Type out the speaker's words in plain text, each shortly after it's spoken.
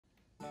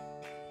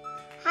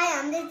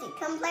I'm Dizzy.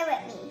 Come play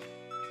with me.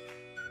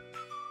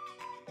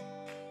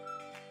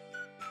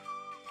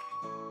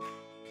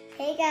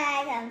 Hey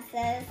guys, I'm so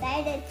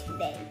excited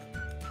today.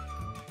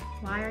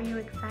 Why are you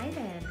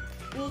excited?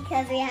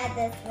 Because we have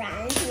this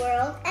Ryan's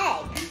World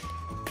egg.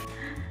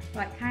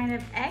 What kind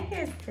of egg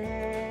is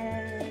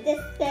this? This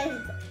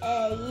is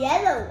a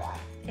yellow one.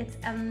 It's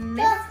a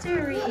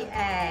mystery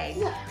egg.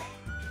 Look.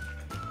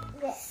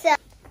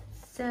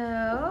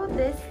 So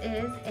this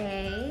is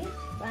a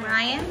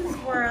Ryan's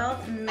World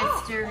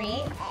mystery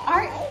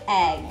art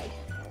egg.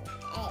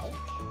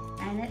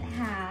 And it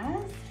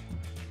has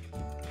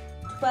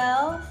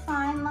 12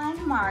 fine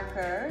line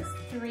markers,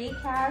 3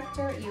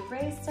 character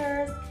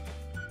erasers,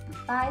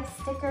 5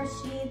 sticker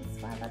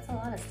sheets. Wow, that's a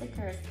lot of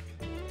stickers.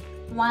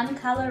 1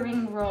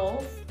 coloring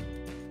rolls,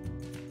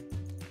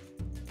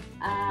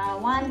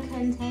 1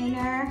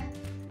 container,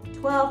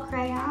 12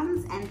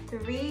 crayons, and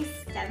 3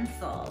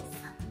 stencils.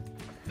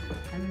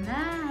 And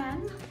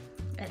then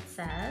it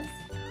says,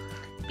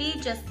 be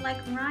just like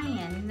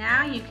Ryan.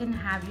 Now you can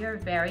have your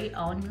very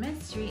own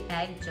mystery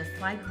egg just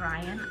like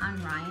Ryan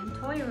on Ryan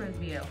Toy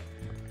Review.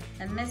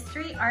 The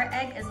mystery art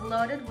egg is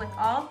loaded with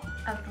all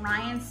of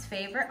Ryan's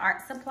favorite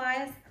art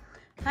supplies.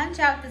 Punch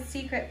out the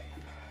secret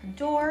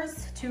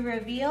doors to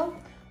reveal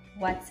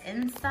what's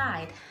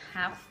inside.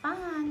 Have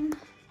fun.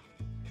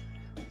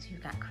 So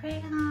you've got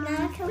crayons,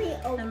 Now can we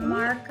open the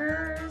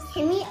markers,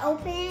 Can we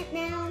open it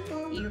now,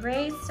 Mom?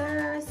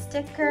 erasers,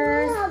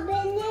 stickers,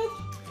 Open it.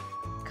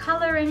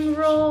 coloring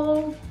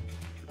roll,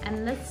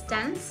 and the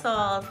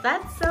stencils.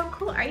 That's so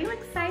cool. Are you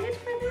excited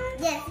for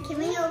this? Yes, can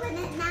we open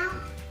it now?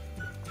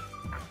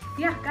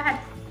 Yeah, go ahead.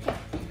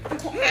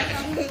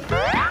 Okay.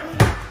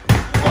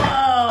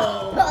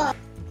 Whoa!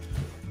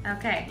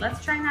 Okay, let's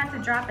try not to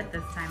drop it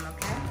this time,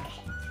 okay?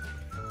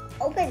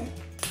 Open.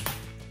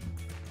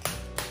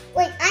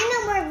 Wait, I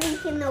know where we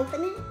can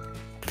open it.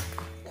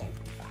 Here.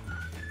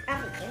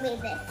 Give me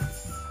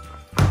this.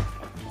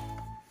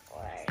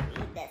 Or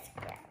read this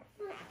crap.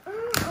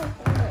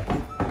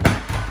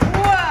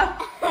 Whoa!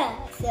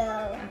 So,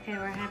 Okay,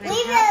 we're having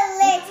leave a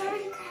link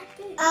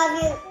of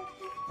you.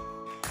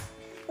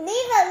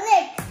 Leave a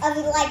link if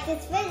you like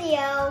this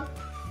video.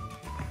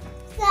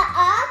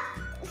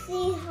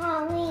 See how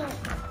we.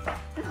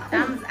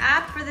 thumbs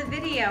up for the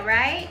video,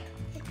 right?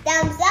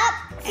 Thumbs up.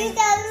 2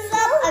 thumbs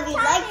up if you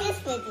like this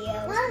video.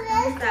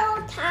 Let's go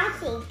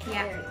tossing.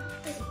 Yeah.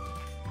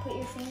 Put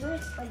your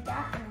fingers like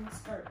that and then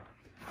start.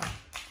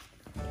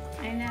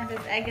 I know,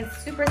 this egg is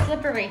super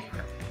slippery.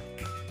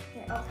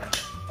 Here, open.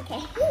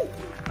 Okay.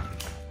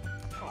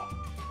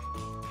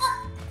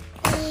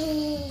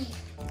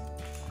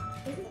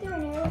 Isn't there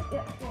an arrow?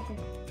 Yeah, okay.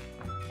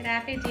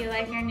 Gaddafi, do you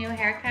like your new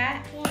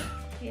haircut? Yeah.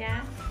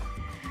 Yeah?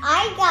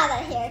 I got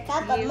a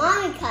haircut, but You-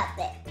 Mommy cut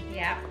it.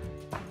 Yeah.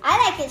 I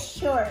like it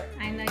short.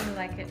 I know you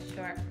like it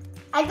short.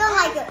 I don't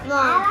like it long.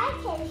 I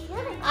like it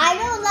short. I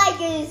don't like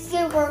it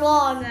super So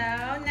long.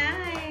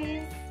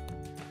 nice.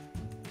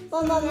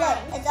 Well, Mom, look,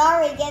 it's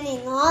already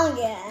getting long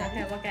again.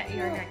 Okay, we'll get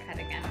your haircut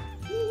again.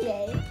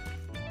 Yay.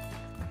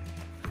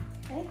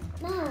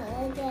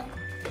 Mom, look at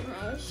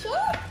my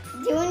shirt.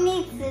 Do we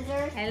need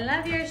scissors? I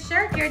love your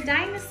shirt, your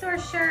dinosaur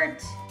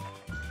shirt.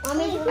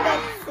 Mommy, do we get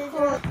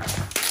scissors?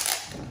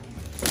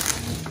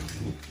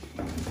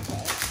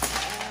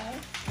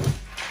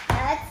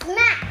 Let's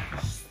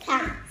smash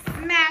time.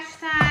 Smash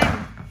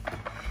time.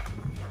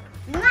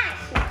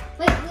 Smash it.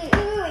 Wait,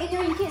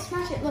 no, you can't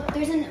smash it. Look,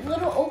 there's a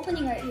little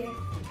opening right here.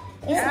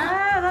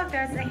 Oh, look,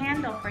 there's a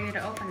handle for you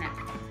to open it.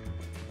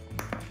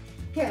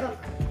 Here, look.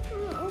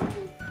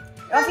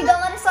 Rafi,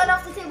 don't let it slide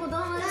off the table.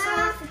 Don't let it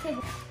slide off the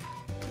table.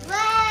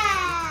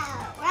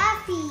 Wow,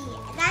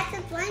 Rafi, that's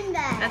a blind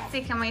bag. Let's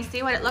see, can we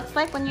see what it looks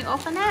like when you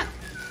open it?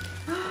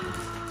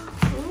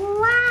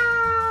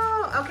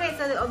 Wow. Okay,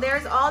 so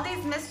there's all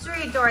these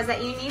mystery doors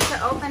that you need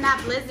to open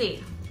up.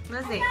 Lizzy,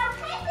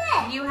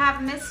 you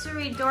have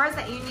mystery doors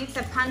that you need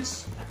to punch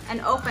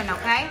and open,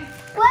 okay?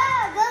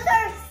 Wow, those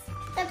are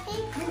the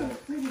pink.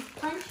 Lizzy,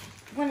 punch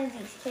one of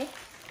these, okay?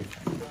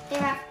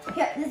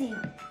 Here, Lizzy.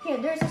 Here,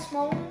 there's a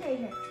small one right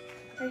here.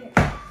 Right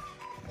here.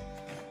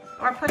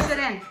 Or push it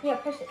in. Here,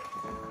 push it.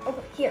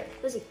 Open. Here,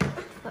 Lizzy.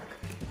 Look.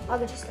 I'll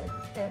get you started.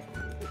 There.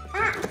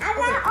 I'm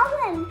not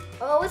open.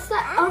 Oh, what's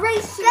that?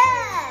 Eraser.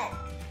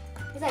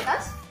 Good. Is that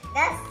Gus?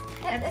 That's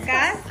It's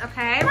Gus,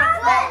 okay. Look,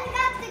 we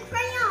got the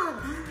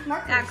crayons.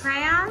 Markers. Got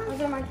crayons.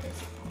 Those are markers.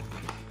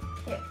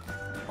 Here.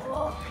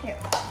 Oh, here.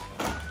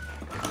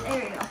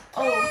 There we go.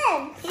 Oh.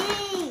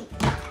 Pink.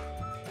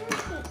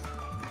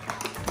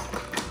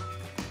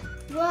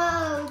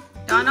 Whoa.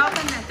 Don't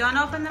open it. Don't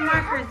open the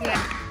markers yet.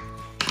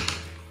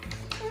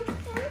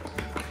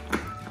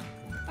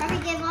 Let me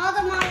give all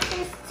the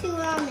markers to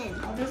Roman.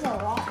 Oh, there's a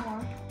lot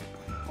more.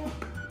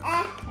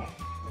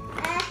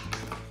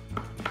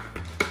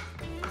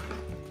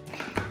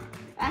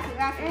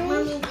 Rafi,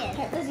 Mommy did.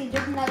 Here, Lizzy,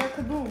 there's another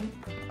kaboom.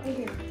 Right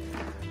here.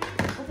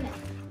 Open it.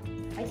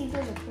 I think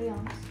those are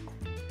crayons.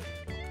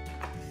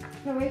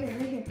 No, right here,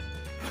 right here.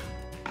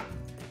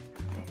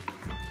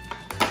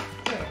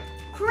 Here.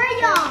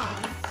 Crayons.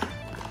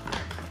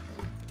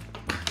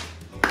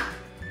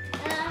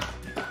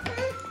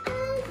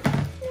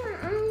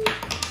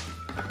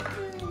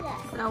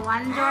 So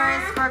one drawer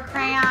is for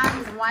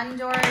crayons, one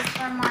drawer is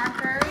for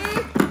markers.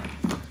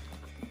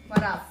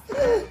 What else?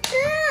 Blue.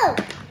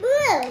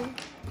 Blue.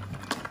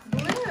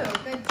 Blue,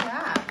 good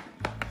job.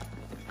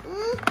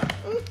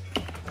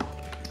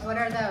 What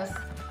are those?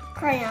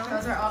 Crayons.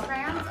 Those are all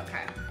crayons?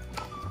 Okay.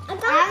 I'm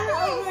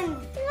open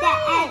the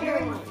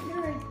other one.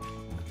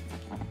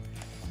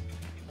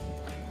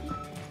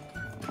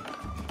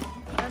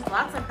 There's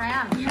lots of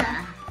crayons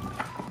here.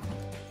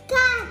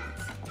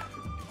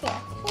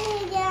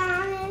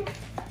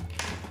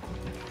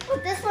 Oh,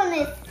 this one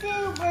is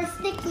super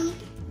sticky.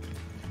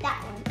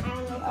 That one, I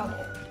don't know.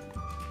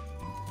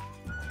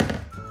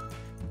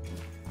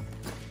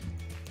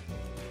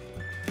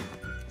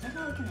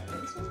 Okay.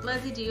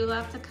 Lizzy, do you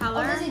love to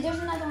color? Oh, Lizzy, there's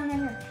another one right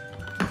here.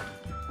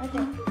 Right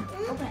there.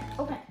 Open it,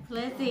 open it.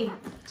 Lizzy,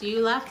 do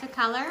you love to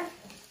color?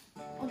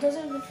 Oh, those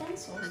are the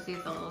pencils.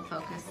 Lizzy's a little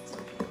focused.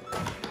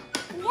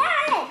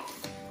 Yes!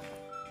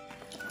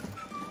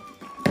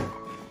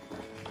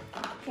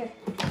 Here.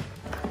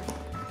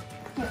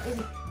 Here,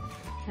 Lizzy.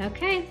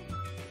 Okay,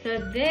 so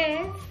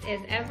this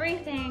is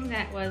everything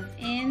that was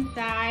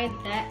inside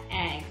the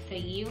egg. So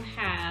you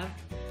have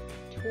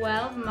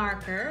 12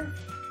 markers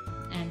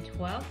and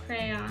 12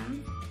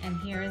 crayons, and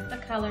here is the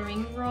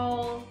coloring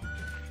roll.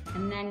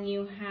 And then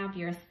you have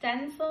your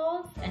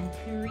stencils and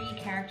 3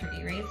 character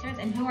erasers.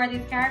 And who are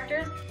these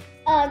characters?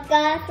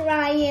 Gus,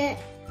 Ryan,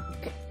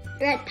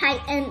 Red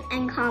Titan,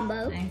 and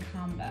Combo. And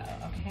Combo,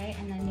 okay.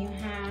 And then you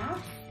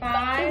have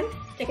 5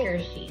 sticker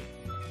sheets.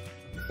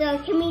 So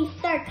can we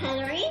start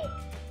coloring?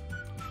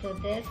 So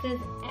this is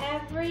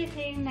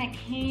everything that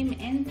came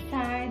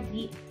inside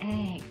the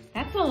egg.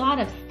 That's a lot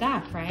of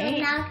stuff, So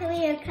right? now can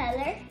we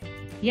color?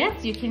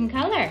 Yes, you can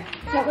color.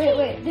 No,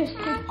 wait. There's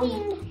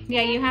two.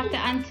 Yeah, you have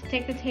to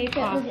take the tape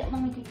Here, off. Lizzy,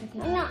 let me take the tape.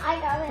 No, I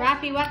got it.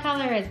 Rafi, what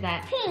color is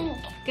that? Pink.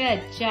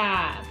 Good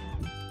job.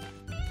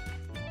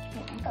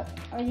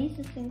 Are these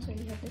the things where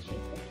you have to shape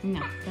it?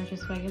 No, they're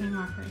just regular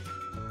markers.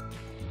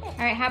 All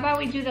right, how about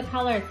we do the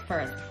colors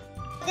first?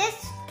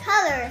 This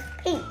color is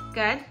pink.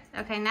 Good.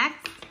 Okay,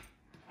 next.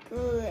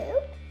 Blue.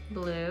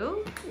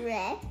 Blue.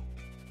 Red.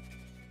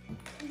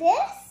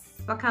 This.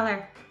 What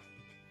color?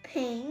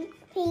 Pink.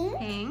 Pink.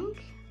 Pink.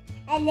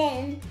 And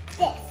then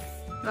this.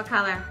 What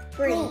color?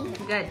 Green.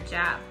 Good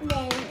job.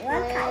 Then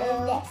what color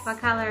is this? What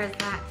color is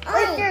that?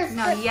 Orange.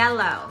 No,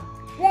 yellow.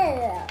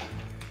 Yellow.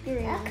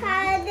 Green. What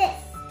color is this?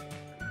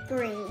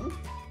 Green.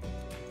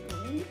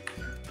 Green.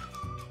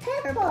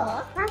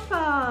 Purple.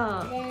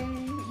 Purple.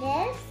 Then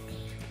this.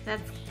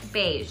 That's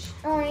beige.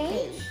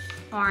 Orange.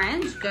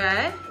 Orange,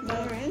 good.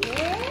 Orange.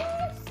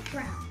 This.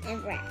 Brown.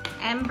 And brown.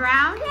 And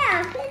brown?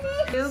 Yeah,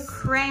 Two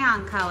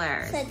crayon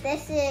colors. so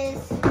this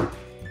is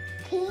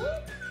pink.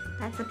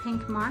 That's a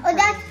pink marker. Oh,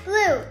 that's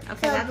blue.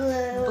 Okay, so that's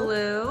blue.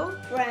 blue.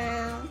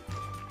 Brown.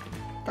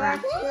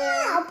 Brown. Dark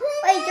blue.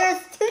 Wait,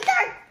 there's 2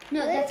 dark.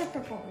 No, that's a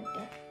purple right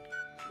there.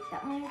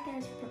 That one right there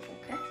is purple,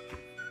 okay?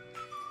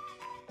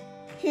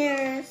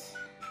 Here's.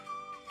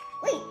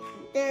 Wait,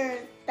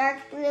 there's dark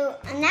blue.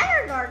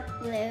 Another dark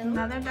blue.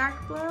 Another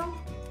dark blue.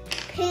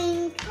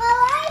 Pink. Well,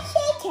 I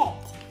shake it.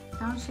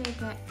 Don't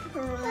shake it.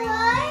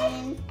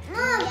 Green.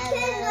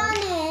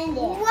 Yellow.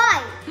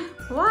 White.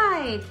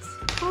 White.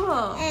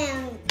 Cool.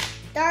 And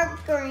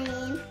dark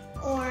green,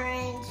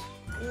 orange,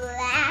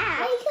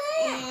 black,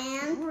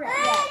 and red.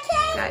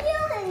 Good.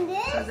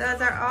 So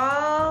those are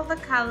all the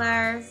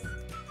colors.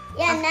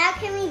 Yeah, now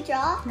can we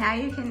draw? Now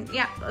you can,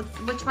 yeah,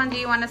 which one do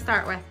you want to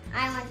start with?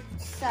 I want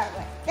to start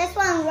with this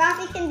one.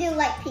 Rafi can do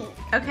light pink.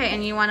 Okay,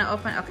 and you want to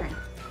open, okay.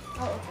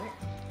 I'll open it.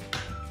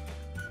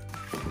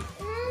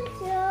 And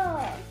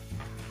draw.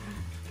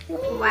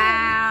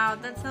 Wow,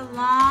 that's a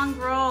long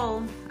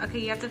roll. Okay,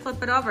 you have to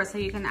flip it over so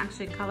you can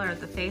actually color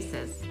the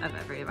faces of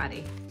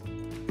everybody.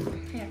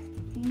 Here,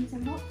 you need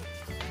some help?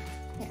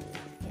 Here,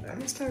 let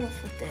me start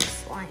off with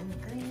this lime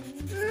green.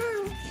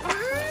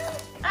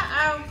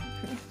 Uh-oh.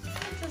 It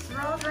just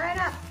rolled right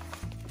up.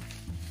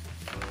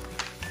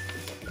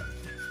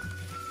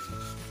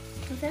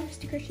 Was that a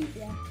sticker sheet?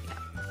 Yeah.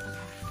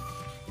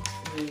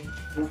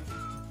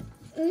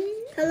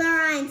 Color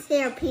Ryan's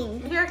hair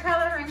pink. You're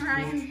coloring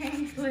Ryan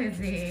pink,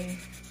 Lizzy.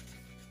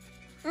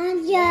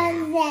 And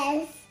just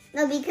this.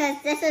 No, because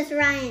this is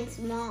Ryan's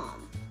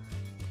mom.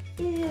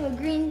 You do a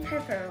green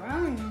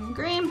pepperoni.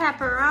 Green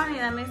pepperoni,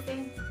 let me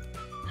see.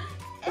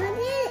 I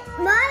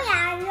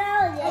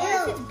know I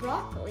guess this. it's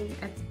broccoli.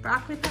 It's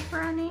broccoli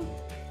pepperoni.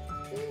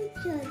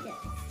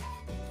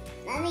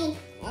 Mommy,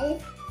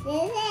 this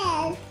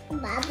is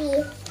Bobby.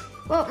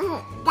 Well,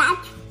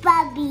 that's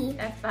Bobby.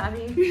 That's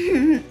Bobby.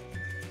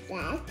 That's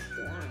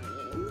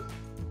Ryan.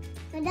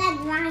 But that's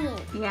Ryan.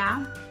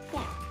 Yeah?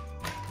 Yeah.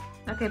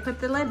 Okay, put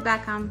the lid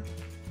back on.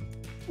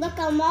 Look,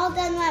 I'm all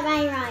done with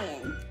my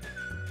Ryan.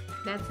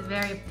 That's a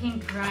very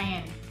pink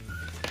Ryan.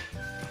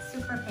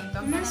 Super pink.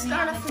 Don't I'm gonna put any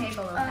start on off the with,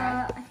 table, okay?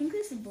 I think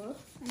this is blue.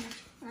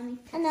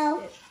 I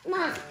know.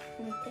 Mom,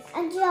 I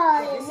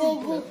draw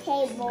the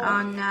table.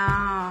 Oh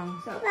no.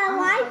 So, I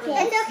like it.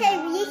 It's okay.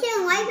 You can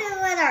wipe it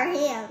with our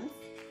hands.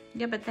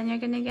 Yeah, but then you're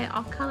gonna get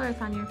all colors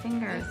on your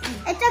fingers.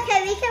 It's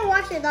okay, we can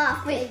wash it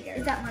off Wait, later.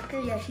 is that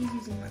marker? Yeah, she's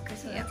using marker,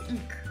 so Yep. that's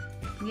ink.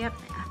 Yep,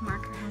 a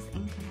marker has ink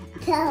in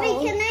it. Wait,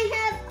 can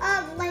I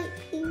have light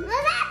pink? No,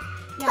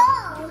 that's Yeah.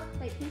 toe.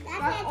 Wait, pink.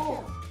 That's it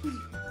Oh, too.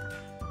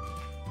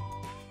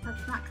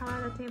 Let's not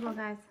color the table,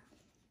 guys.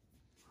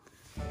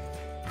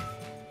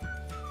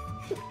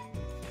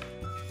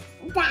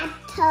 That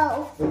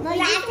toe. No, Wait,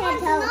 that's this a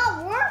one's toe.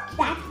 not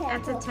working.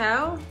 That's a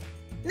toe?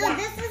 No, Yeah.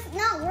 this is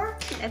not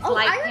working. It's oh,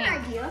 light I have pink.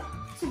 an idea.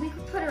 So we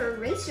could put an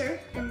eraser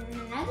and then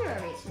another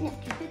eraser to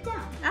keep it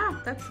down. Oh,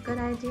 that's a good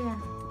idea.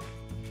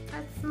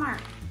 That's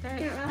smart. There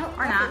you Yeah,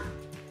 go. Or not.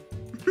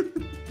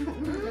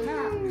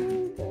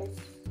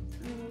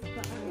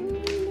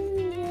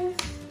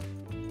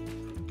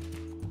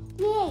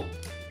 Yay,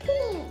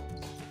 pink.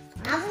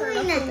 I'm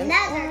doing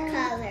another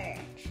color.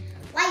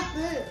 Light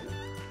blue.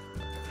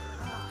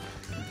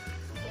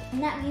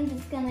 And that means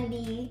it's gonna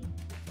be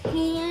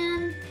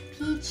tan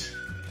peach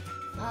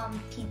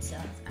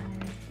pizza.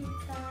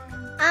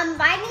 I'm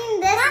biting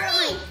this with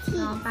my teeth.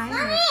 Don't bite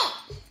Mommy! it.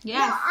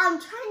 Yes. No, I'm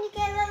trying to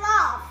get it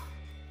off.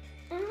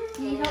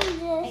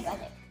 I got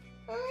it.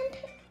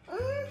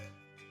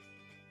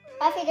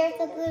 I think there's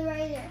a blue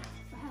right there.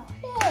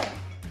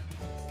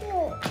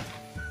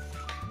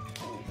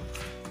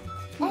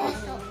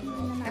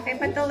 Okay,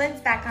 put the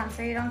lids back on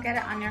so you don't get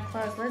it on your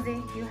clothes.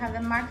 Lizzy, you have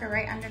the marker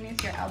right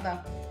underneath your elbow.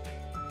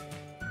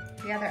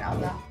 The other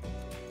elbow.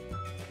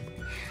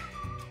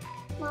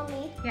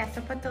 Mommy. Yeah,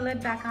 so put the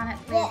lid back on it,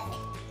 please. Look.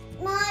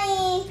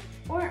 Mommy.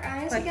 Or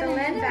I also Put got the lid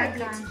another back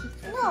idea on. to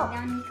keep it No.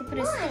 down. You could put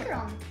a Mine. sticker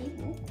on the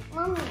table.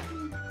 Mommy.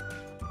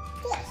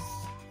 This.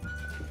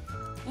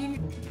 And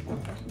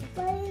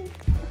Buddy.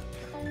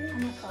 I'm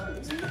gonna color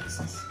these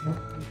pieces.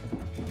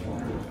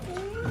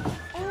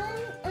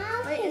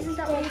 I'll Wait, pick isn't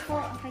that what you this call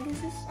one.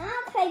 Pegasus?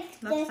 I'll pick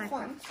Looks this like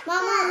one.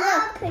 Mama,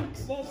 look. Pick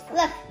this one.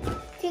 Look.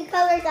 Two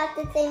colors at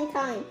the same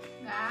time.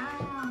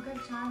 Wow, good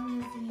job,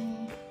 Lizzy.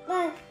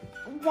 Look.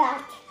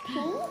 That's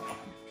pink.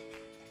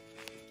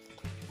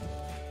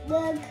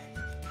 Look.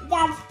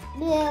 That's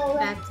blue.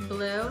 That's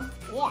blue.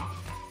 Yeah.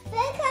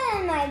 This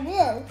color my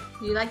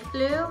blue. You like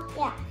blue?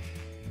 Yeah.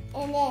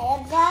 And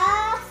then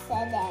this,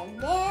 and then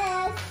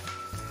this.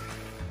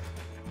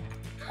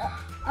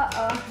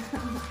 Uh-oh.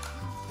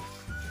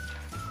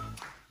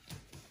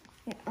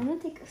 Yeah, I'm gonna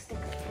take a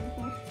sticker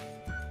from here.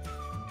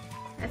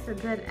 That's a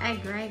good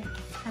egg, right?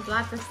 Has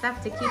lots of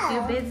stuff to keep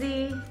you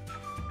busy.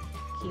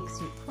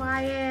 Keeps you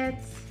quiet.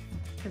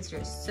 Because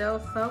you're so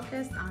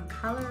focused on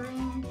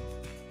coloring.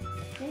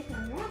 Okay,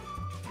 I'm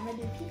gonna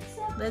do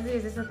pizza. Lizzy,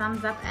 is this a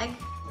thumbs up egg?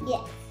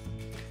 Yes.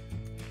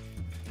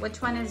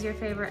 Which one is your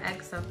favorite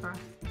egg so far?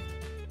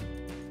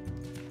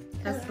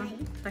 This one?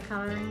 Coloring. The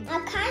coloring?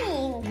 I'm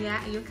cutting.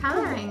 Yeah, you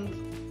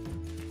coloring.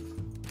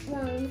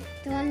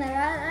 The one that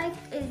I like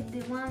is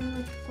the one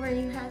with where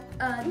you have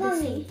the Mommy.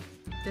 C.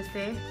 The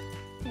safe?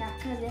 Yeah,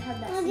 because it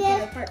had that Oh, secret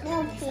there's apartment no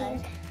on the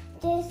side. pink.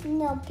 There's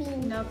no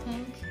pink. No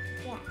pink?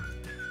 Yeah.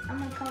 I'm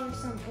gonna color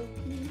some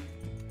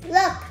OP.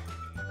 Look.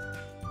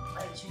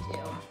 What did you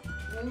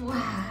do?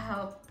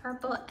 Wow,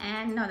 purple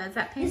and, no, that's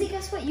that pink. Lizzy,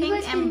 guess what? You Pink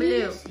guys and can blue.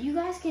 do this. You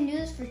guys can do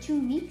this for 2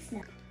 weeks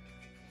now.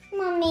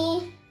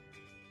 Mommy.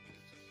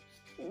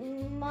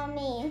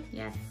 Mommy.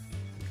 Yes.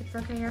 It's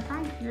okay, you're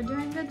fine. You're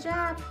doing a good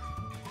job.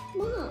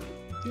 Mom.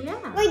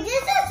 Yeah. Wait,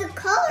 this is a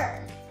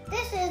color.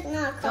 This is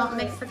not a color. Don't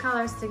mix the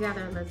colors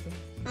together, Lizzy.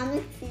 I'm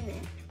mixing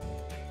it.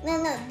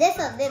 No, this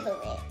a little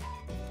bit.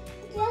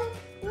 Just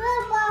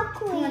little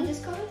broccoli. You want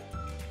this color?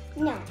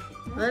 No.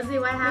 Lizzy,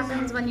 what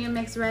happens when you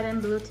mix red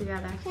and blue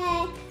together?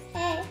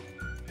 Hey.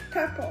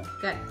 Purple.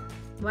 Good.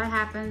 What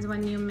happens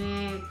when you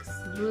mix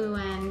blue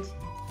and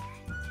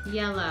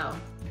yellow?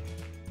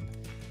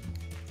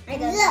 I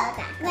don't know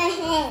that. My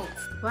hands.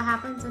 What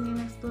happens when you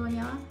mix blue and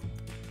yellow?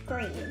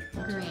 Green.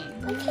 Green.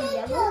 I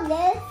can't Yellow? do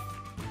this.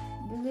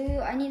 Blue.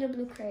 I need a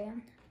blue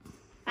crayon.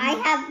 I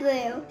have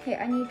blue. Here,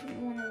 I need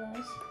one of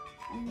those.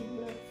 I need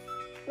blue.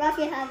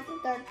 Rafi has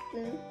dark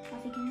blue.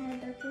 Rafi, can you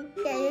have dark blue?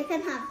 Yeah, you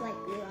can have light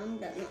blue. I'm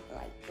not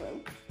light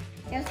blue.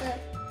 Here's a.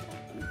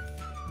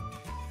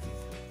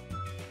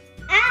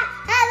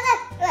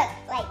 Look,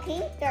 light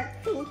pink, dark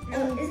pink,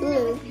 and Isn't blue.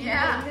 it with paint?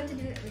 Yeah. You have to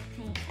do it with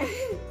paint.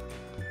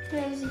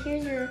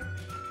 Here's your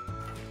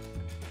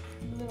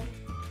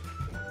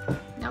blue.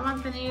 No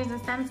one's gonna use the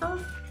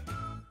stencils?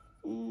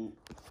 Mm.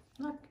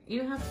 Look,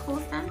 you have cool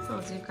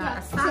stencils. You've got Yeah,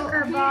 a so soccer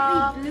apparently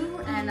ball blue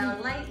and a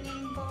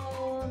lightning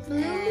bolt Blue?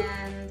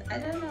 and I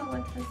don't know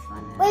what this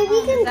one is. Wait, we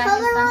Is can that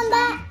color your on sunshine?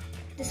 that?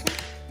 This one.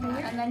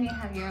 Yeah, and then you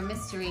have your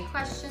mystery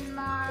question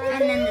mark.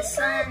 And then the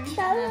sun. And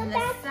Color then the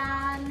that.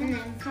 sun. And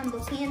then combo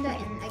panda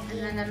and And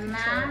then a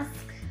mask.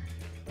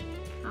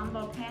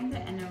 Combo panda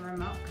and a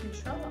remote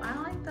control. I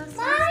like those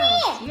Mommy!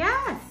 stencils.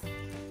 Yes.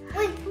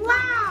 Wait,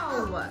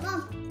 Wow.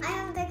 Mom, I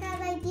have the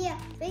good idea.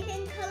 We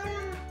can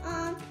color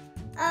on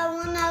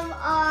one of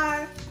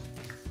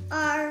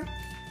our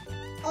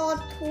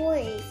old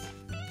toys.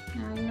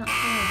 No, you don't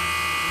put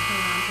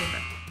it on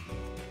paper.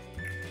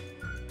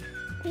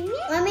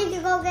 Want me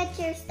to go get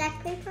your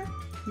stack paper?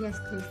 Yes,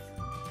 please.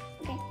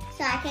 Okay. So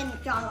so I can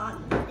draw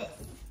on this.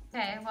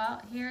 Okay,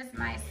 well, here's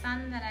my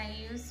sun that I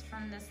used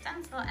from the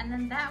stencil, and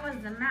then that was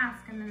the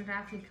mask, and then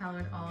Rafi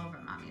colored all over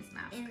Mommy's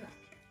mask. And look,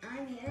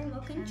 I'm your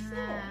remote And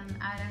control. then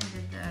Adam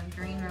did the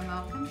green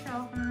remote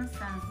control from the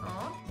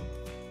stencil.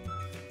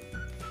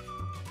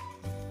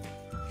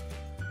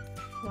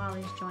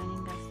 Wally's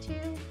joining us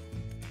too.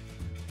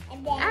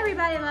 And then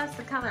Everybody loves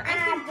to color. I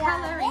think draw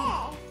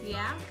coloring.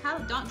 Yeah,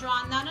 color. Don't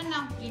draw. No.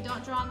 You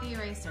don't draw on the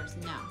erasers.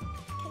 No.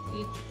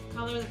 You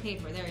color the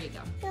paper. There you go.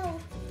 so,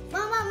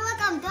 Mom, look,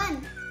 I'm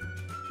done.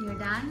 You're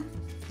done?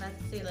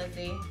 Let's see,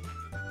 Lizzie.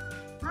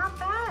 Not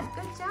bad.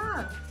 Good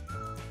job.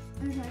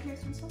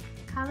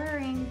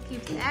 Coloring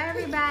keeps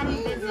everybody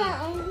busy.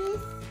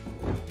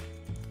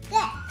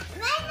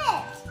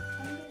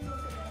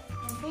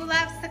 Who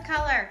loves to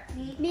color?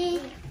 Me.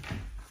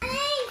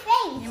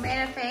 You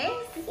made a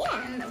face?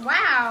 Yeah. And,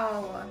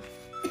 wow.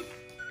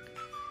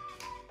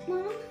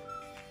 Mom,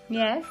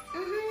 Yes? I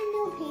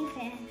have no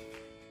paper.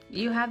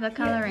 You have the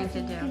coloring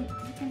to do.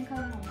 You can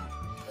color on that.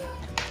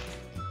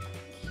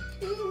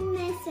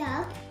 Mess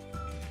up.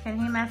 Can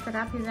he mess it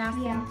up? He's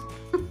asking. Yeah.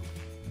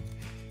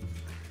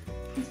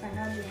 It's fine,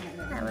 I'll do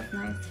another That was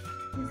nice.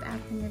 He's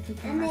asking if he I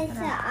can mess mess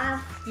it it up.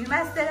 up. You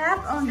messed it up?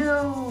 Oh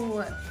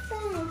no.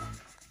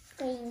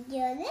 So, we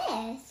do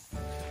this.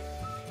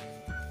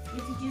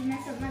 Did you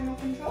mess up my remote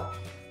control?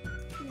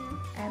 No.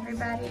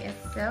 Everybody is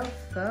so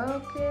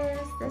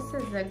focused. This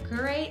is a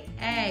great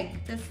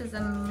egg. This is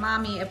a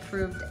mommy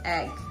approved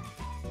egg.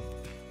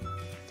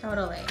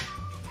 Totally.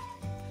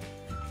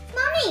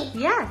 Mommy,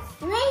 Yes.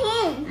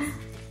 my hands.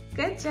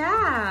 Good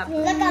job.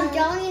 Look, I'm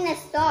drawing a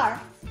star.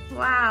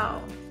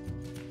 Wow.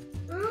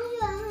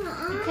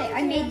 Okay,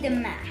 I made the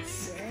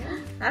mask.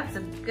 That's a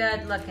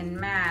good looking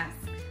mask.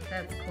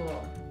 That's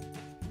cool.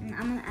 And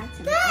I'm gonna add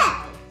some. Look,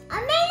 I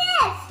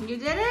made it. You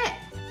did it?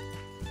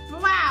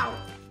 Wow.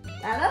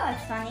 That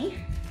looks funny.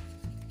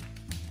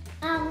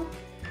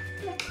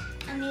 Look,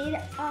 I made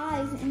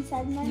eyes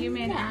inside my You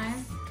made mask.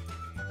 eyes?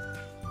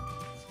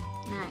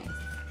 Nice.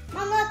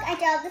 Mom, look, I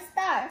draw the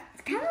star.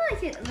 It's kind of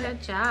like it.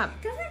 Good job.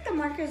 Doesn't like the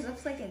markers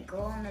looks like a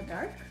glow in the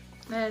dark?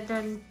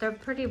 They're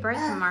pretty bright,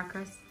 the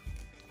markers.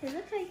 They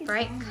look like it's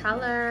Bright glow in the dark.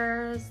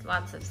 colors,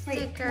 lots of Wait,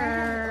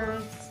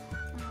 stickers.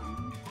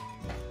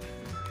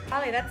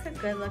 Holly, that's a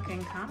good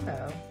looking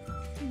combo.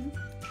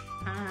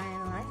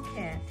 I like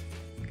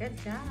it. Good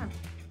job.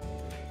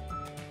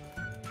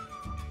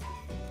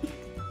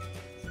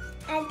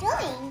 I'm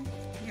doing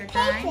You're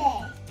done. paper.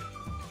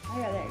 Oh,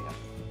 yeah, there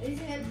you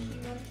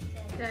go.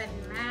 Good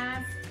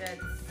mask, good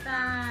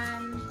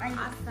sun.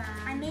 Awesome.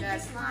 I made good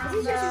this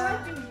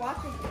slide. combo. been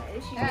watching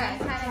it. She Yeah, it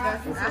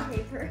kinda goes up.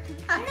 paper.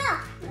 No,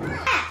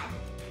 not bad.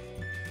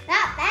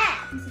 Not bad.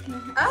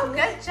 Oh,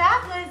 good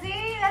job,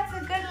 Lizzie. That's a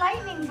good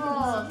lightning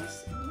bolt.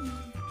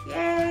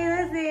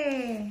 Yay,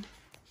 Lizzie.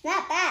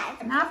 Not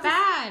bad. Not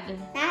bad.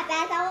 Not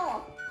bad at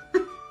all.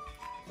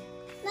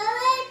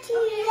 Number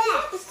two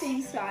left. The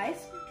same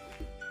size.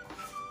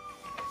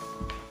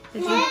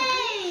 Did you?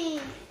 Yay!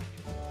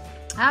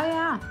 Oh,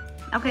 yeah.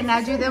 Okay,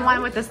 now do the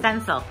one with the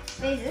stencil.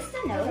 Wait, is this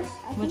the nose?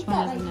 Which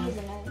one is the nose?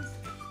 the nose.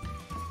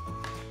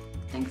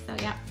 I think so,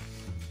 yeah.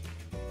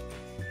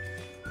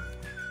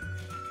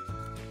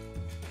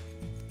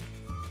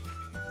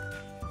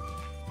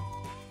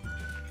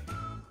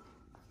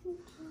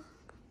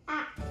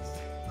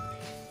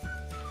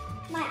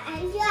 My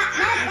eyes are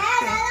not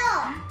bad at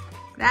all.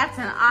 That's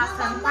an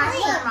awesome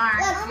question mark.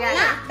 Look, Yeah.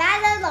 not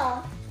bad at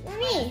all. What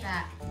Mommy, is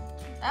that?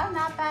 Oh,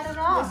 not bad at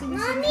all.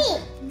 Mommy,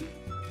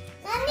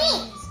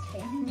 Mommy.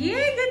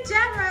 Yay, good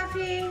job,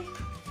 Rafi.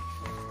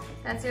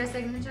 That's your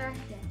signature?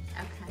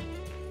 Yeah. Okay.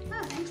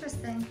 Oh,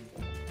 interesting.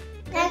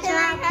 Now can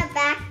I have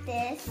back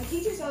this? My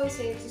teachers always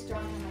say it's just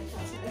drawing on my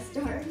class at a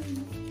star.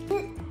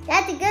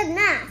 That's a good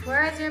math.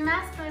 Where is your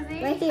mask,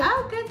 Lizzie? Right here.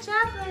 Oh, good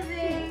job,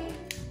 Lizzie.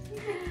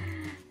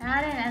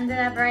 Auden ended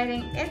up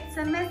writing, "It's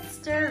a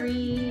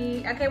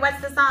mystery." Okay,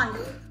 what's the song?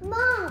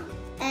 Mom,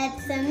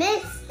 it's a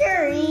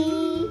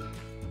mystery.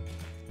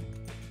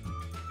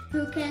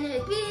 Who can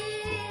it be?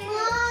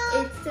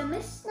 Mom. It's a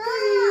mystery.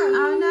 Mom.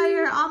 Oh no,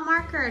 you're all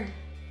markered.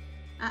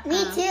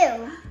 Me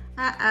too.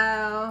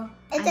 Uh-oh.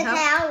 It's I okay,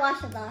 hope- I'll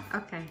wash it off.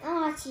 Okay.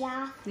 I'll wash it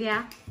off.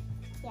 Yeah?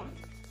 Yeah.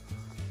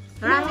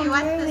 Rafi,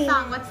 what's the Really?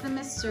 song? What's the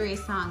mystery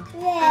song?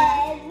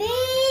 Baby.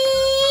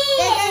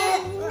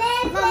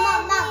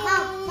 Mom.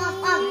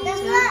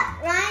 That's what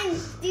Ryan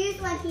does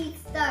when he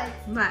starts.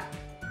 What?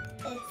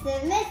 It's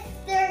a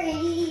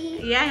mystery.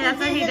 Yeah, that's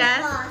what he did the does?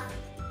 floss.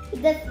 He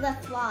does the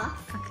floss.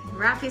 Okay.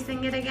 Rafi,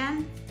 sing it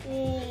again.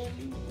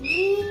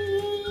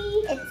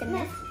 It's a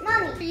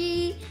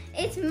mystery.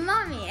 It's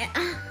mommy.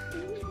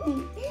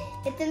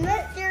 It's a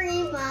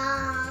mystery,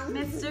 Mom.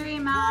 Mystery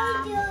Good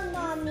Mom. job,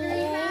 Mommy.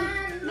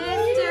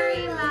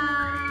 Mystery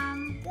Mom.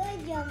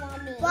 Good job,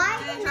 Mommy. Why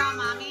Good did job,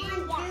 Mommy. I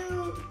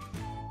do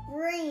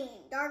green,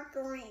 dark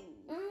green?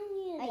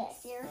 Like,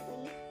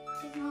 seriously?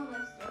 The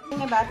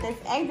thing about this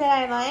egg that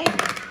I like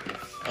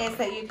is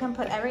that you can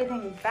put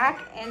everything back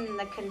in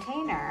the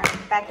container,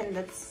 back in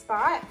the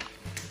spot.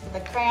 The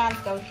crayons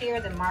go here,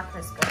 the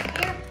markers go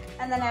here,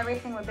 And then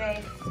everything would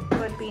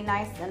be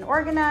nice and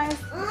organized.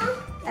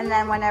 And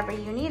then whenever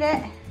you need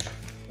it,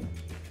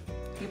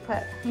 you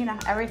put, you know,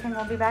 everything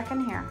will be back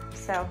in here.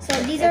 So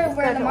these are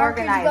where the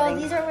markers go.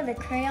 These are where the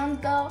crayons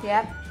go.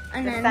 Yep.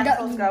 And the then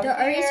stencils go the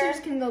here. erasers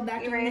can go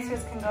back.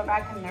 Erasers can go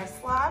back in their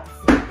slots.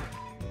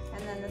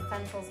 And then the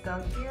stencils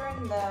go here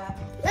in the...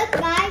 Look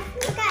guys,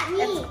 look at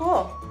me. It's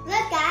cool.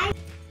 Look guys.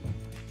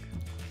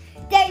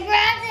 They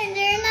grabbed it